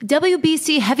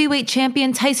WBC heavyweight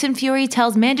champion Tyson Fury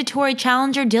tells mandatory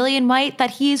challenger Dillian Whyte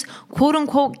that he's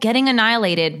quote-unquote getting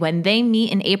annihilated when they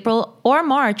meet in April or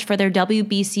March for their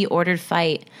WBC ordered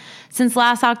fight. Since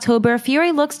last October,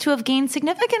 Fury looks to have gained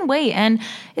significant weight, and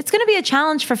it's going to be a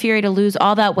challenge for Fury to lose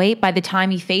all that weight by the time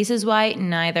he faces Whyte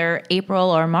in either April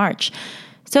or March.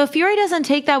 So if Fury doesn't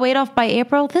take that weight off by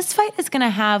April, this fight is going to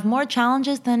have more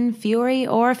challenges than Fury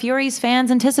or Fury's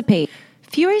fans anticipate.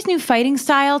 Fury's new fighting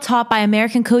style, taught by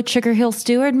American coach Sugar Hill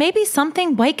Stewart, may be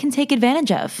something Whyte can take advantage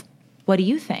of. What do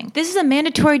you think? This is a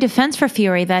mandatory defense for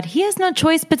Fury that he has no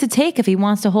choice but to take if he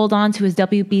wants to hold on to his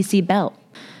WBC belt.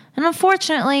 And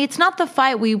unfortunately, it's not the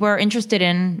fight we were interested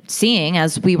in seeing,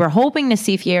 as we were hoping to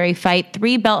see Fury fight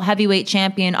three-belt heavyweight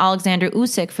champion Alexander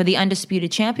Usyk for the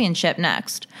undisputed championship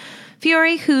next.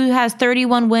 Fury, who has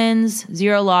 31 wins,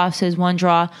 0 losses, 1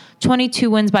 draw, 22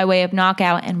 wins by way of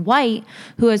knockout, and Whyte,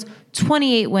 who has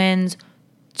 28 wins,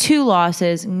 2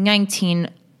 losses, 19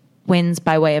 wins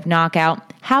by way of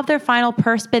knockout, have their final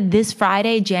purse bid this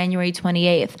Friday, January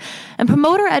 28th. And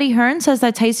promoter Eddie Hearn says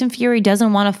that Tyson Fury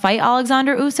doesn't want to fight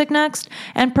Alexander Usyk next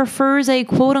and prefers a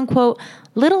quote-unquote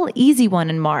little easy one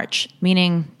in March,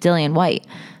 meaning Dillian Whyte.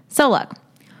 So look,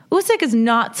 Usyk is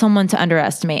not someone to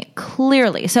underestimate,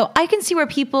 clearly. So I can see where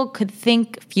people could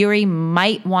think Fury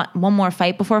might want one more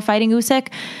fight before fighting Usyk.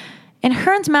 And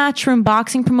Hearn's Matchroom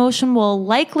Boxing promotion will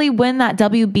likely win that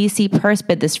WBC purse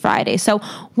bid this Friday. So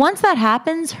once that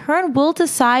happens, Hearn will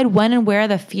decide when and where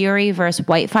the Fury versus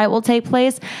Whyte fight will take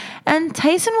place. And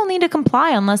Tyson will need to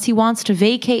comply unless he wants to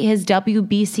vacate his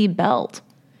WBC belt.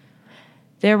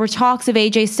 There were talks of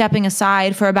AJ stepping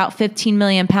aside for about 15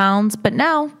 million pounds, but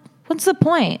now, what's the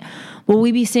point? Will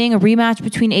we be seeing a rematch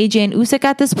between AJ and Usyk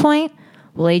at this point?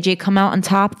 Will AJ come out on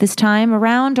top this time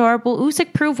around, or will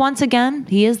Usyk prove once again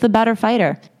he is the better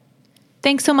fighter?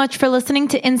 Thanks so much for listening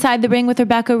to Inside the Ring with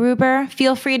Rebecca Ruber.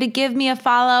 Feel free to give me a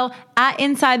follow at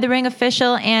Inside the Ring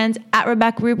Official and at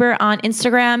Rebecca Ruber on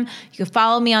Instagram. You can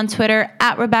follow me on Twitter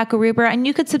at Rebecca Ruber, and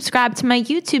you could subscribe to my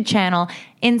YouTube channel,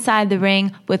 Inside the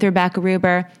Ring with Rebecca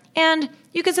Ruber. And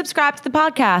you can subscribe to the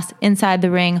podcast, Inside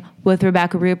the Ring with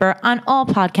Rebecca Ruber, on all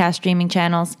podcast streaming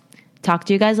channels. Talk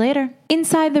to you guys later.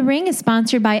 Inside the Ring is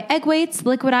sponsored by Egg Weights,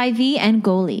 Liquid IV, and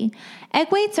Goli. Egg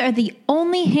weights are the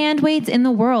only hand weights in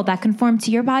the world that conform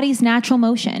to your body's natural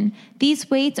motion. These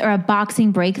weights are a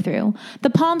boxing breakthrough. The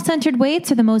palm-centered weights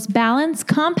are the most balanced,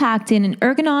 compacted, and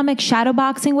ergonomic shadow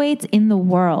boxing weights in the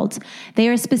world. They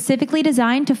are specifically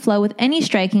designed to flow with any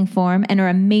striking form and are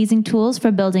amazing tools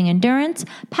for building endurance,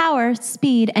 power,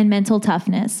 speed, and mental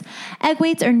toughness. Egg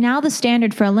weights are now the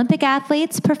standard for Olympic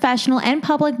athletes, professional, and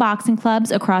public boxing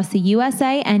clubs across the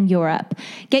USA and Europe.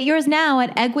 Get yours now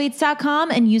at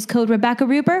eggweights.com and use code Rebecca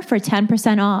Ruber for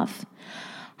 10% off.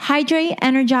 Hydrate,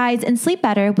 energize, and sleep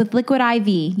better with Liquid IV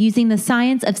using the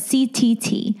science of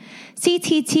CTT.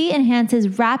 CTT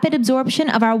enhances rapid absorption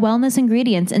of our wellness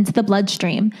ingredients into the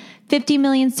bloodstream. 50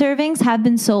 million servings have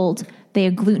been sold. They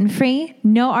are gluten-free,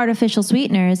 no artificial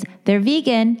sweeteners, they're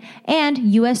vegan, and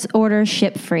U.S. order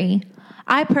ship-free.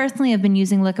 I personally have been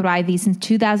using Liquid IV since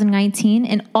 2019,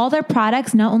 and all their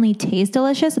products not only taste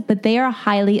delicious, but they are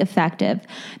highly effective.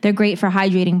 They're great for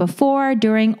hydrating before,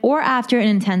 during, or after an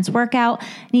intense workout,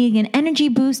 needing an energy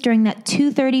boost during that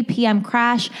 2:30 p.m.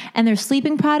 crash, and their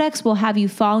sleeping products will have you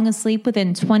falling asleep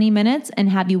within 20 minutes and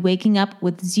have you waking up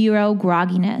with zero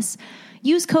grogginess.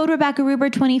 Use code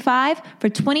RebeccaRuber25 for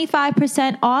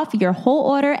 25% off your whole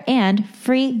order and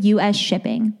free U.S.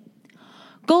 shipping.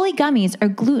 Goli gummies are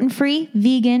gluten-free,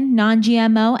 vegan,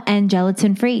 non-GMO, and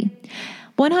gelatin-free.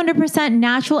 100%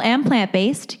 natural and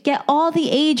plant-based. Get all the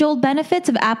age-old benefits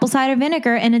of apple cider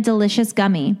vinegar in a delicious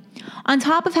gummy. On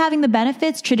top of having the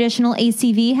benefits traditional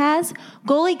ACV has,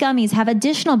 Goli gummies have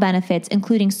additional benefits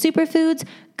including superfoods,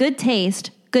 good taste,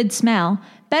 good smell,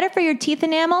 better for your teeth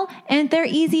enamel, and they're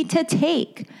easy to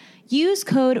take. Use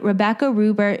code Rebecca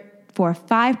Ruber for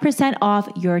 5% off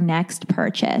your next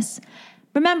purchase.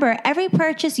 Remember, every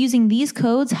purchase using these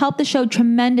codes help the show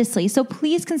tremendously, so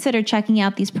please consider checking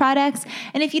out these products.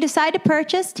 And if you decide to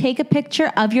purchase, take a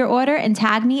picture of your order and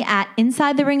tag me at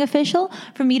Inside the Ring Official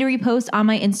for me to repost on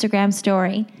my Instagram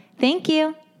story. Thank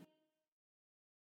you.